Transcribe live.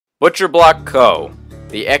Butcher Block Co.,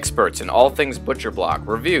 the experts in all things butcher block,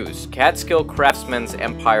 reviews Catskill Craftsman's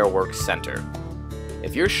Empire Workcenter.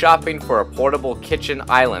 If you're shopping for a portable kitchen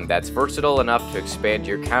island that's versatile enough to expand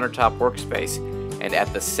your countertop workspace and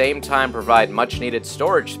at the same time provide much needed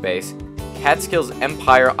storage space, Catskill's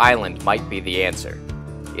Empire Island might be the answer.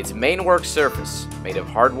 Its main work surface, made of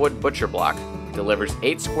hardwood butcher block, delivers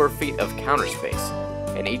 8 square feet of counter space,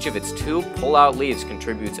 and each of its 2 pull-out leaves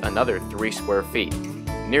contributes another 3 square feet.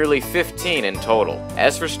 Nearly 15 in total.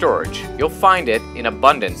 As for storage, you'll find it in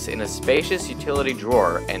abundance in a spacious utility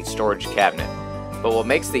drawer and storage cabinet. But what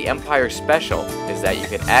makes the Empire special is that you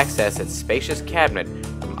can access its spacious cabinet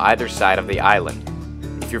from either side of the island.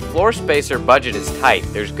 If your floor space or budget is tight,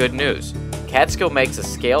 there's good news. Catskill makes a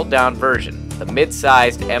scaled-down version, the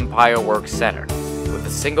mid-sized Empire Workcenter, with a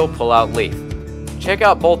single pull-out leaf. Check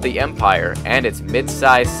out both the Empire and its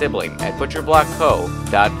mid-sized sibling at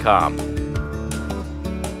butcherblockco.com.